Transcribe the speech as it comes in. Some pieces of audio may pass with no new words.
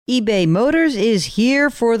eBay Motors is here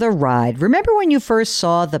for the ride. Remember when you first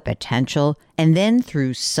saw the potential? And then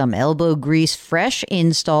through some elbow grease, fresh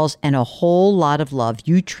installs, and a whole lot of love,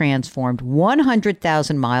 you transformed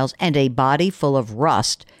 100,000 miles and a body full of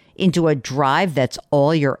rust into a drive that's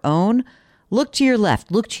all your own? Look to your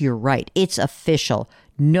left, look to your right. It's official.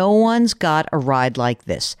 No one's got a ride like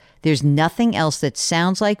this. There's nothing else that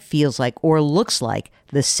sounds like, feels like, or looks like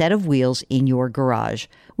the set of wheels in your garage.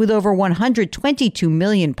 With over 122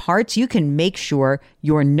 million parts, you can make sure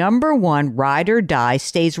your number one ride or die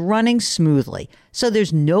stays running smoothly, so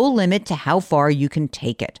there's no limit to how far you can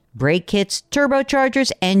take it. Brake kits,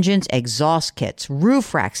 turbochargers, engines, exhaust kits,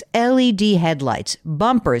 roof racks, LED headlights,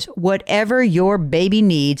 bumpers, whatever your baby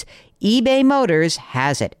needs, eBay Motors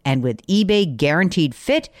has it. And with eBay Guaranteed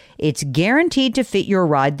Fit, it's guaranteed to fit your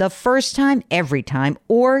ride the first time, every time,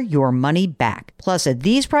 or your money back. Plus, at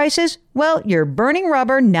these prices, well, you're burning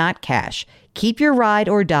rubber, not cash. Keep your ride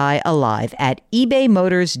or die alive at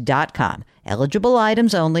ebaymotors.com. Eligible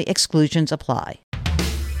items only. Exclusions apply.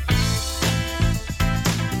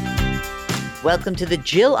 Welcome to the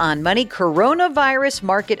Jill on Money Coronavirus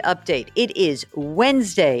Market Update. It is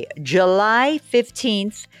Wednesday, July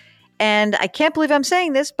 15th. And I can't believe I'm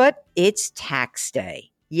saying this, but it's tax day.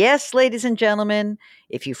 Yes, ladies and gentlemen,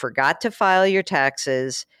 if you forgot to file your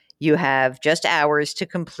taxes, you have just hours to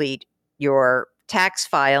complete your tax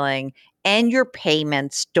filing and your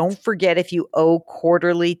payments. Don't forget, if you owe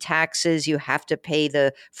quarterly taxes, you have to pay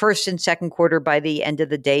the first and second quarter by the end of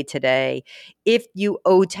the day today. If you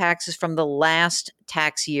owe taxes from the last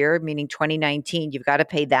tax year, meaning 2019, you've got to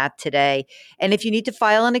pay that today. And if you need to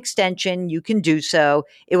file an extension, you can do so.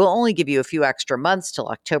 It will only give you a few extra months till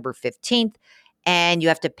October 15th, and you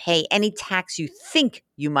have to pay any tax you think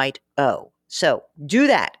you might owe. So do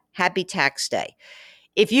that. Happy tax day.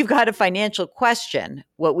 If you've got a financial question,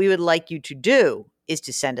 what we would like you to do is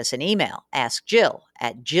to send us an email. Ask Jill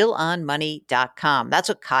at jillonmoney.com. That's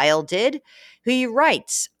what Kyle did, who he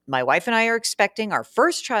writes, "My wife and I are expecting our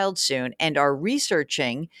first child soon and are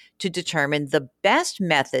researching to determine the best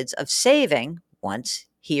methods of saving once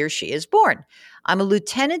he or she is born. I'm a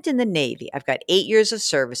lieutenant in the Navy. I've got 8 years of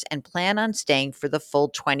service and plan on staying for the full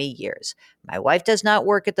 20 years. My wife does not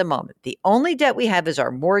work at the moment. The only debt we have is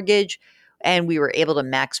our mortgage, and we were able to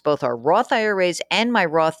max both our Roth IRAs and my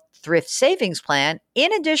Roth thrift savings plan,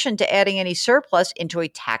 in addition to adding any surplus into a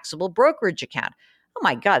taxable brokerage account." Oh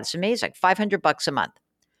my God, it's amazing. $500 a month.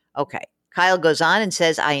 Okay. Kyle goes on and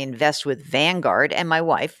says, "I invest with Vanguard and my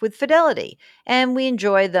wife with Fidelity, and we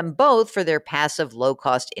enjoy them both for their passive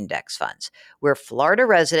low-cost index funds. We're Florida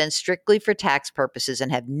residents strictly for tax purposes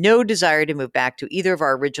and have no desire to move back to either of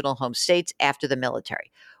our original home states after the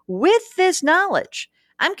military. With this knowledge,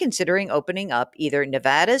 I'm considering opening up either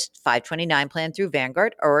Nevada's 529 plan through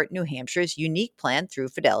Vanguard or New Hampshire's unique plan through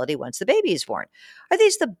Fidelity once the baby is born. Are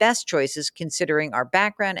these the best choices considering our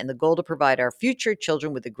background and the goal to provide our future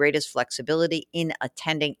children with the greatest flexibility in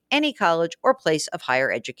attending any college or place of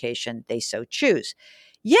higher education they so choose?"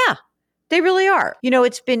 Yeah, they really are. You know,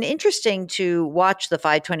 it's been interesting to watch the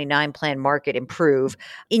 529 plan market improve.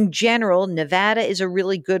 In general, Nevada is a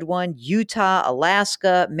really good one. Utah,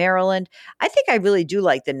 Alaska, Maryland. I think I really do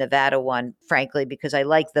like the Nevada one, frankly, because I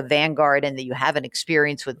like the Vanguard and that you have an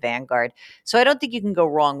experience with Vanguard. So I don't think you can go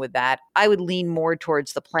wrong with that. I would lean more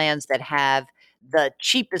towards the plans that have the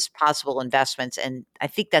cheapest possible investments. And I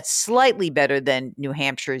think that's slightly better than New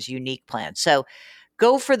Hampshire's unique plan. So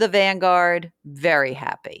go for the Vanguard. Very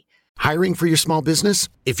happy. Hiring for your small business?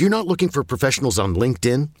 If you're not looking for professionals on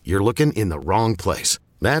LinkedIn, you're looking in the wrong place.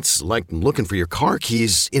 That's like looking for your car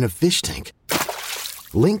keys in a fish tank.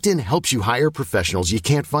 LinkedIn helps you hire professionals you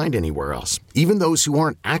can't find anywhere else, even those who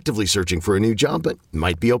aren't actively searching for a new job but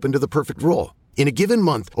might be open to the perfect role. In a given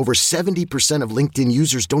month, over 70% of LinkedIn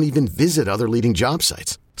users don't even visit other leading job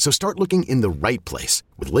sites. So start looking in the right place.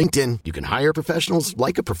 With LinkedIn, you can hire professionals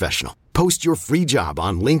like a professional. Post your free job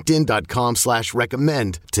on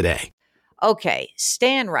linkedin.com/recommend today. Okay,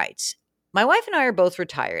 Stan writes, "My wife and I are both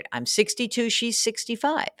retired. I'm 62, she's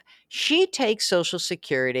 65. She takes Social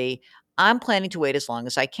Security. I'm planning to wait as long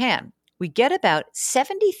as I can. We get about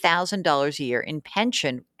 $70,000 a year in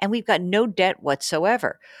pension, and we've got no debt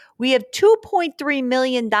whatsoever. We have $2.3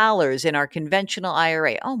 million in our conventional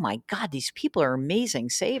IRA. Oh my God, these people are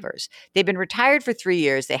amazing savers. They've been retired for 3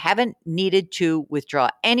 years. They haven't needed to withdraw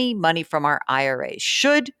any money from our IRA.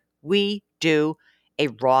 Should we do a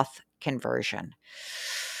Roth conversion?"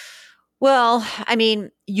 Well, I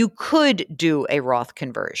mean, you could do a Roth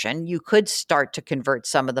conversion. You could start to convert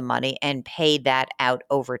some of the money and pay that out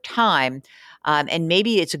over time. And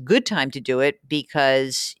maybe it's a good time to do it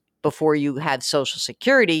because before you have Social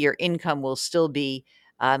Security, your income will still be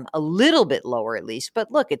a little bit lower at least.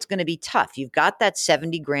 But look, it's going to be tough. You've got that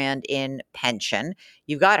 70 grand in pension.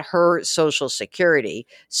 You've got her Social Security.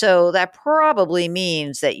 So that probably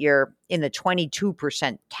means that you're in the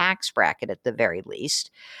 22% tax bracket at the very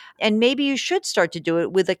least. And maybe you should start to do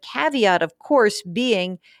it with a caveat, of course,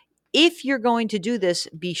 being if you're going to do this,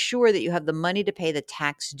 be sure that you have the money to pay the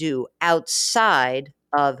tax due outside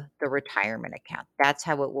of the retirement account. That's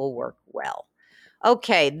how it will work well.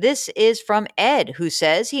 Okay, this is from Ed, who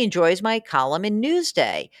says he enjoys my column in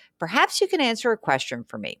Newsday. Perhaps you can answer a question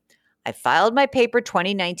for me. I filed my paper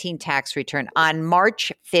 2019 tax return on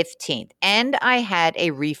March 15th, and I had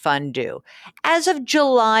a refund due. As of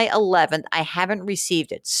July 11th, I haven't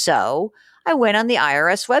received it. So I went on the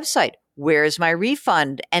IRS website. Where's my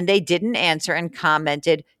refund? And they didn't answer and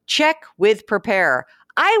commented, check with preparer.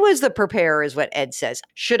 I was the preparer, is what Ed says.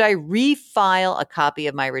 Should I refile a copy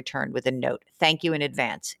of my return with a note? Thank you in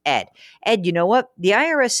advance, Ed. Ed, you know what? The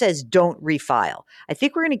IRS says don't refile. I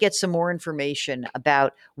think we're going to get some more information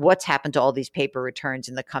about what's happened to all these paper returns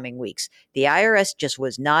in the coming weeks. The IRS just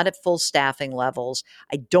was not at full staffing levels.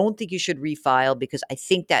 I don't think you should refile because I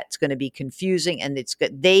think that's going to be confusing, and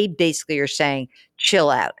they basically are saying, chill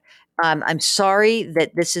out. I'm sorry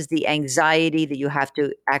that this is the anxiety that you have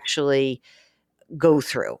to actually go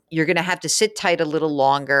through. You're going to have to sit tight a little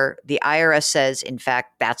longer. The IRS says, in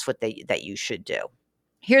fact, that's what that you should do.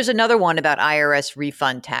 Here's another one about IRS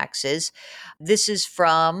refund taxes. This is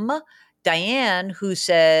from Diane, who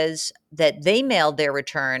says that they mailed their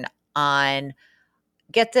return on,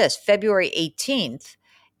 get this, February 18th.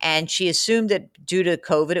 And she assumed that due to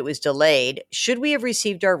COVID, it was delayed. Should we have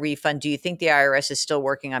received our refund? Do you think the IRS is still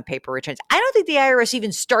working on paper returns? I don't think the IRS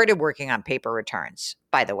even started working on paper returns,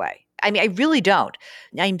 by the way. I mean, I really don't.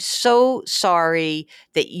 I'm so sorry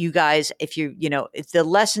that you guys, if the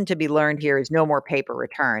lesson to be learned here is no more paper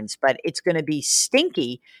returns, but it's going to be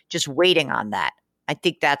stinky just waiting on that. I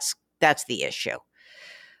think that's the issue.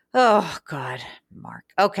 Oh, God, Mark.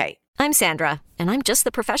 Okay. I'm Sandra, and I'm just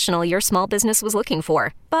the professional your small business was looking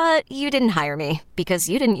for. But you didn't hire me because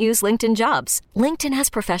you didn't use LinkedIn Jobs. LinkedIn has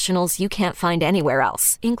professionals you can't find anywhere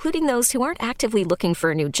else, including those who aren't actively looking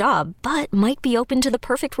for a new job, but might be open to the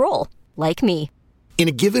perfect role, like me. In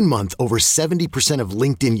a given month, over 70% of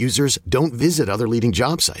LinkedIn users don't visit other leading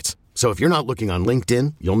job sites. So if you're not looking on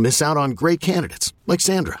LinkedIn, you'll miss out on great candidates like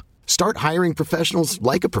Sandra. Start hiring professionals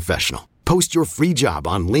like a professional. Post your free job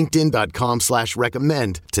on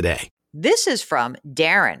linkedin.com/recommend today. This is from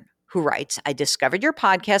Darren, who writes, I discovered your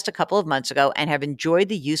podcast a couple of months ago and have enjoyed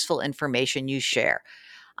the useful information you share.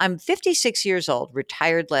 I'm 56 years old,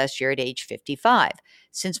 retired last year at age 55.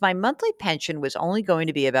 Since my monthly pension was only going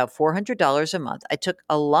to be about $400 a month, I took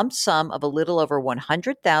a lump sum of a little over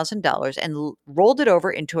 $100,000 and rolled it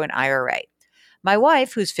over into an IRA. My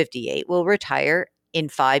wife, who's 58, will retire in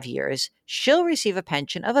 5 years. She'll receive a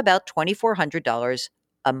pension of about $2,400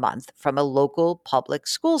 a month from a local public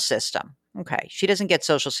school system. Okay, she doesn't get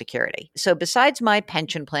Social Security. So besides my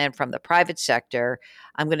pension plan from the private sector,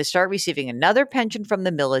 I'm going to start receiving another pension from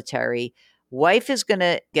the military. Wife is going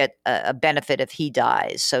to get a benefit if he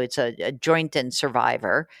dies. So it's a joint and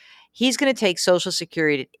survivor. He's going to take Social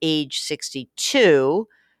Security at age 62.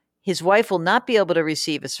 His wife will not be able to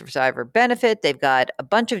receive a survivor benefit. They've got a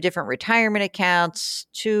bunch of different retirement accounts,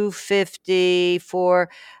 $250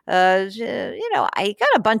 for, I got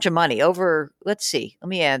a bunch of money over, let's see, let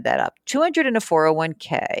me add that up. 200 in a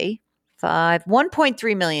 401k,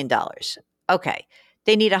 $1.3 million. Okay.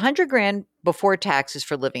 They need 100 grand before taxes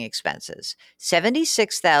for living expenses.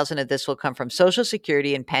 76,000 of this will come from Social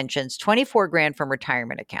Security and pensions, 24 grand from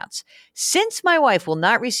retirement accounts. Since my wife will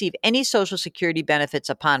not receive any Social Security benefits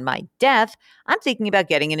upon my death, I'm thinking about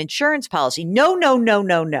getting an insurance policy. No.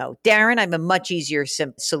 Darren, I have a much easier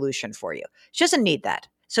solution for you. She doesn't need that.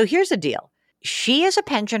 So here's the deal. She has a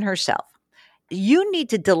pension herself. You need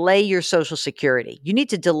to delay your Social Security. You need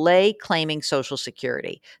to delay claiming Social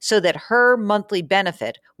Security so that her monthly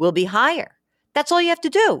benefit will be higher. That's all you have to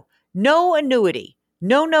do. No annuity.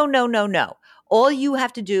 No. All you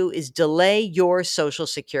have to do is delay your Social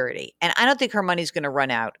Security. And I don't think her money's going to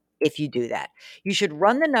run out if you do that. You should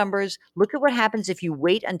run the numbers. Look at what happens if you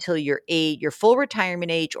wait until your full retirement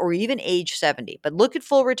age or even age 70. But look at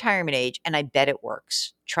full retirement age, and I bet it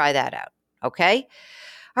works. Try that out. Okay?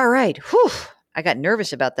 All right. Whew. I got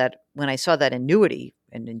nervous about that when I saw that annuity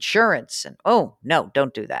and insurance and, oh, no,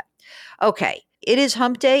 don't do that. Okay. it is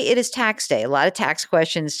hump day. It is tax day. A lot of tax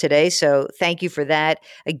questions today. So thank you for that.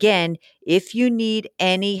 Again, if you need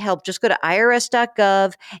any help, just go to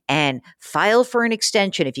irs.gov and file for an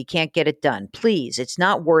extension if you can't get it done. Please, it's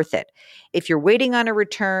not worth it. If you're waiting on a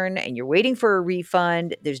return and you're waiting for a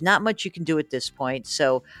refund, there's not much you can do at this point.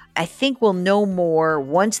 So I think we'll know more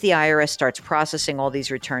once the IRS starts processing all these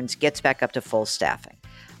returns, gets back up to full staffing.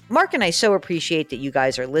 Mark and I so appreciate that you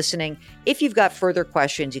guys are listening. If you've got further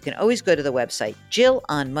questions, you can always go to the website,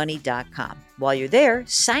 JillOnMoney.com. While you're there,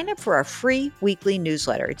 sign up for our free weekly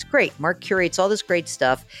newsletter. It's great. Mark curates all this great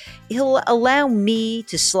stuff. He'll allow me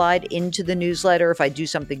to slide into the newsletter if I do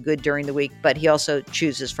something good during the week, but he also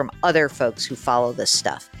chooses from other folks who follow this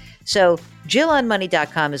stuff. So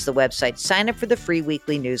JillOnMoney.com is the website. Sign up for the free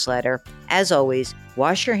weekly newsletter. As always,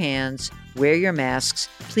 wash your hands, wear your masks,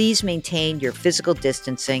 please maintain your physical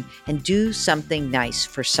distancing, and do something nice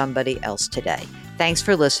for somebody else today. Thanks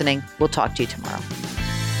for listening. We'll talk to you tomorrow.